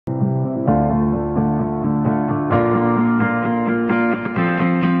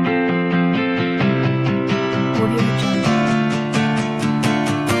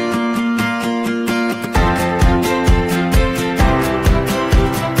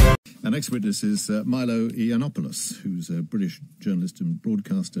next witness is Milo Yiannopoulos, who's a British journalist and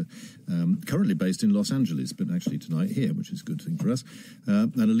broadcaster, currently based in Los Angeles, but actually tonight here, which is a good thing for us,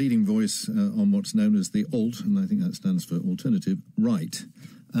 and a leading voice on what's known as the Alt, and I think that stands for Alternative Right.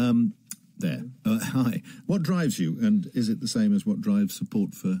 Hi. What drives you, and is it the same as what drives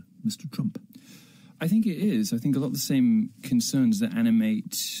support for Mr. Trump? I think it is. I think a lot of the same concerns that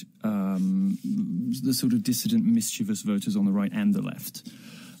animate the sort of dissident, mischievous voters on the right and the left,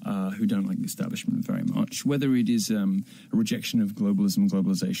 who don't like the establishment very much, whether it is a rejection of globalism,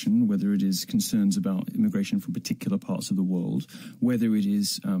 globalization, whether it is concerns about immigration from particular parts of the world, whether it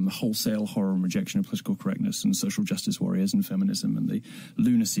is wholesale horror and rejection of political correctness and social justice warriors and feminism and the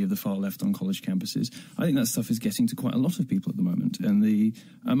lunacy of the far left on college campuses. I think that stuff is getting to quite a lot of people at the moment. And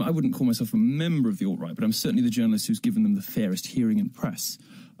I wouldn't call myself a member of the alt-right, but I'm certainly the journalist who's given them the fairest hearing in the press.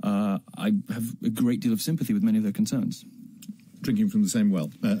 I have a great deal of sympathy with many of their concerns. Drinking from the same well.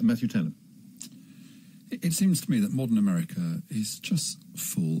 Matthew Tanner. It seems to me that modern America is just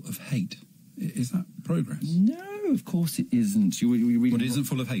full of hate. Is that progress? No, of course it isn't. You're reading it isn't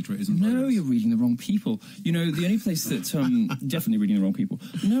full of hate, or it isn't No, progress? You're reading the wrong people. You know, the only place that... definitely reading the wrong people.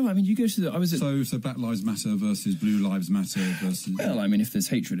 No, I mean, you go to the... So Black Lives Matter versus Blue Lives Matter versus... Well, I mean, if there's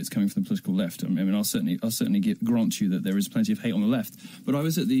hatred, it's coming from the political left. I mean, I'll certainly grant you that there is plenty of hate on the left. But I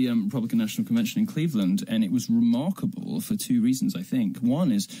was at the Republican National Convention in Cleveland, and it was remarkable for two reasons, I think.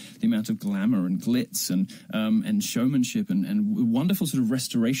 One is the amount of glamour and glitz and showmanship and wonderful sort of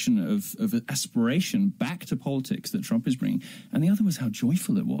restoration of aspiration back to politics that Trump is bringing. And the other was how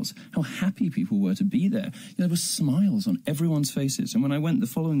joyful it was, how happy people were to be there. You know, there were smiles on everyone's faces. And when I went the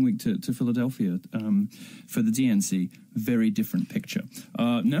following week to Philadelphia for the DNC, very different picture.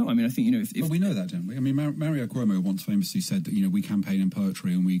 No, I mean, I think, you know, if... Well, we know that, don't we? I mean, Mario Cuomo once famously said that, you know, we campaign in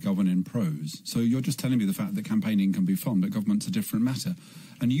poetry and we govern in prose. So you're just telling me the fact that campaigning can be fun, but government's a different matter.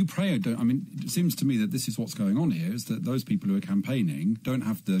 And you pray, I mean, it seems to me that this is what's going on here, is that those people who are campaigning don't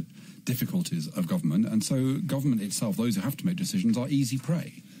have the difficulties of government, and so government itself, those who have to make decisions, are easy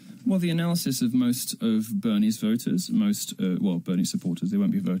prey. Well, the analysis of most of Bernie's voters, Bernie supporters, they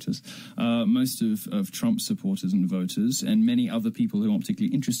won't be voters, most of Trump supporters and voters, and many other people who aren't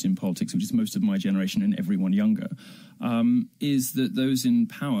particularly interested in politics, which is most of my generation and everyone younger, is that those in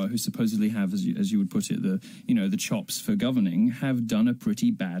power who supposedly have, as you would put it, the chops for governing, have done a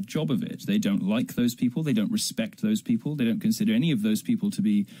pretty bad job of it. They don't like those people, they don't respect those people, they don't consider any of those people to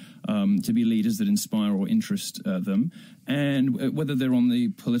be leaders that inspire or interest them, and whether they're on the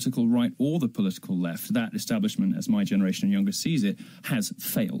political right or the political left, that establishment, as my generation and younger sees it, has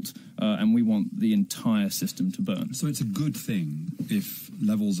failed, and we want the entire system to burn. So it's a good thing if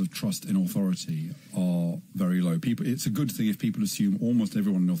levels of trust in authority are very low. It's a good thing if people assume almost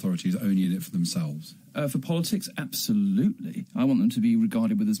everyone in authority is only in it for themselves. For politics, absolutely. I want them to be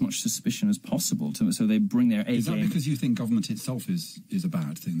regarded with as much suspicion as possible, so they bring their A game. Is that because you think government itself is a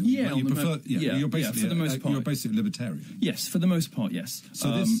bad thing? Yeah, you prefer. You're basically for the most part. You're basically libertarian. Yes, for the most part, yes.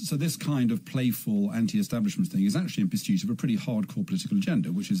 So this kind of playful anti-establishment thing is actually in pursuit of a pretty hardcore political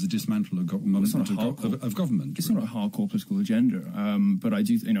agenda, which is the dismantle of government. It's not a hardcore political agenda, but I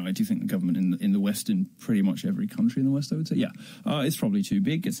do think the government in the West, in pretty much every country in the West, I would say, it's probably too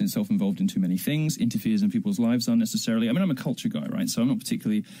big, gets itself involved in too many things, interferes in people's lives unnecessarily. I mean, I'm a culture guy, right? So I'm not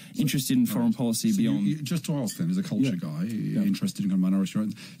particularly interested in foreign policy beyond... just to ask then, as a culture guy, interested in minority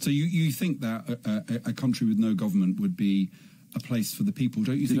rights, so you think that a country with no government would be a place for the people?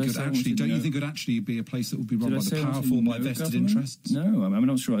 Don't you think it would actually be a place that would be run by the powerful, by vested interests? No, I'm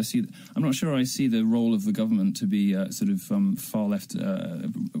not sure I see the role of the government to be sort of far left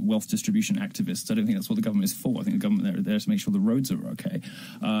wealth distribution activists. I don't think that's what the government is for. I think the government are there to make sure the roads are okay,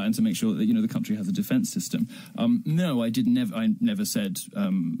 and to make sure that the country has a defence system. No, I never said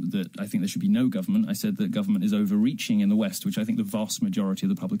that I think there should be no government. I said that government is overreaching in the West, which I think the vast majority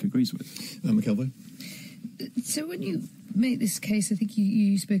of the public agrees with. McKelvey? So when you make this case, I think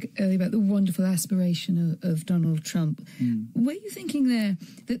you spoke earlier about the wonderful aspiration of Donald Trump. Were you thinking there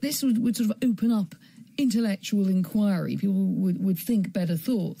that this would sort of open up intellectual inquiry? People would think better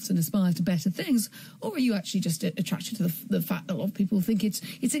thoughts and aspire to better things? Or are you actually just attracted to the fact that a lot of people think it's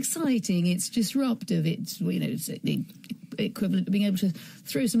exciting, it's disruptive, it's the equivalent of being able to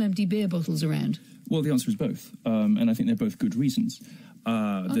throw some empty beer bottles around? Well, the answer is both, and I think they're both good reasons.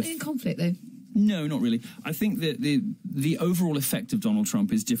 Are they in conflict, though? No, not really. I think that the overall effect of Donald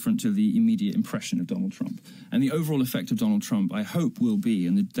Trump is different to the immediate impression of Donald Trump. And the overall effect of Donald Trump, I hope, will be,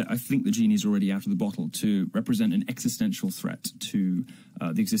 and I think the genie's already out of the bottle, to represent an existential threat to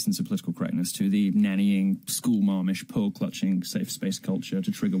the existence of political correctness, to the nannying, school marmish, pearl-clutching, safe space culture,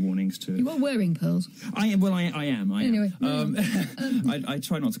 to trigger warnings, to... You are wearing pearls. I am. Well, I am. Anyway. I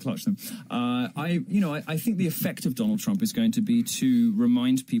try not to clutch them. I think the effect of Donald Trump is going to be to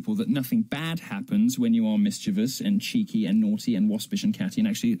remind people that nothing bad happens when you are mischievous and cheeky and naughty and waspish and catty, and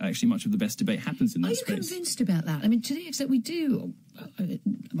actually much of the best debate happens in that space. Are you convinced about that? I mean, to the extent we do...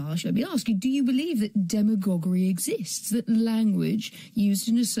 let me ask you, do you believe that demagoguery exists, that language used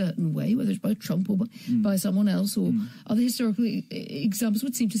in a certain way, whether it's by Trump or by someone else, or other historical examples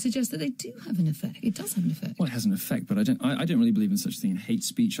would seem to suggest that they do have an effect? It does have an effect. Well, it has an effect, but I don't really believe in such a thing in hate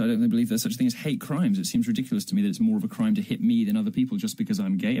speech. I don't really believe there's such a thing as hate crimes. It seems ridiculous to me that it's more of a crime to hit me than other people just because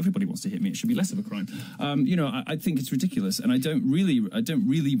I'm gay. Everybody wants to hit me. It should be less of a crime. I think it's ridiculous, and I don't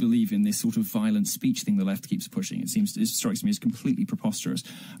really believe in this sort of violent speech thing the left keeps pushing. It strikes me as completely preposterous.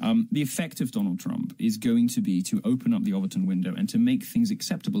 The effect of Donald Trump is going to be to open up the Overton window and to make things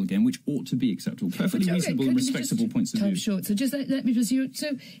acceptable again, which ought to be acceptable, perfectly reasonable and respectable points of view. Short. So just let me pursue.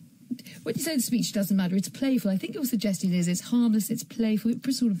 So when you say the speech doesn't matter, it's playful. I think your suggestion is it's harmless, it's playful. It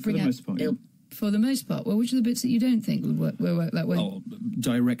sort of bring out. For the most part. Well, which are the bits that you don't think would work that way? Well,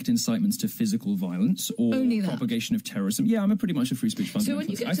 direct incitements to physical violence or propagation of terrorism. Yeah, I'm pretty much a free speech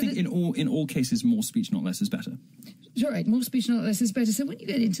fundamentalist. I think in all cases, more speech, not less, is better. Right, more speech, not less, is better. So when you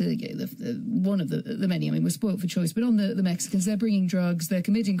get into one of the many, I mean, we're spoilt for choice, but on the Mexicans, they're bringing drugs, they're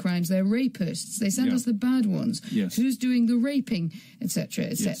committing crimes, they're rapists, they send us the bad ones. Yes. Who's doing the raping, etc.,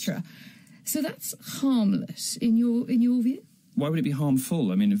 etc. Yes. So that's harmless in your view? Why would it be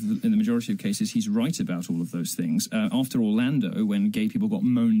harmful? I mean, in the majority of cases, he's right about all of those things. After Orlando, when gay people got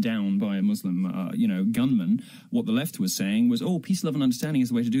mown down by a Muslim, gunman, what the left was saying was, peace, love and understanding is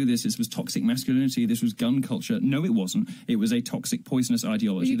the way to do this. This was toxic masculinity. This was gun culture. No, it wasn't. It was a toxic, poisonous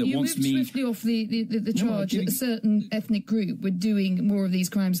ideology that wants me... You moved swiftly off the charge that a certain ethnic group were doing more of these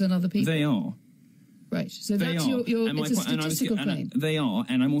crimes than other people. They are. Right, so that's it's a statistical claim. They are,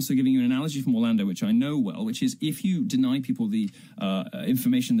 and I'm also giving you an analogy from Orlando, which I know well, which is if you deny people the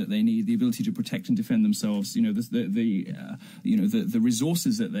information that they need, the ability to protect and defend themselves, the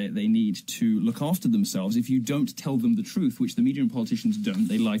resources that they need to look after themselves, if you don't tell them the truth, which the media and politicians don't,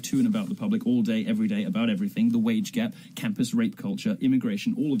 they lie to and about the public all day, every day, about everything, the wage gap, campus rape culture,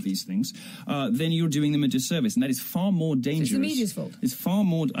 immigration, all of these things, then you're doing them a disservice, and that is far more dangerous. So it's the media's fault. It's far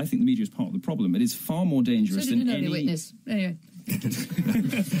more, I think the media is part of the problem, it is far more dangerous than any witness. Anyway.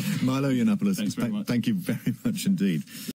 Milo Yiannopoulos, thanks very much. Thank you very much indeed.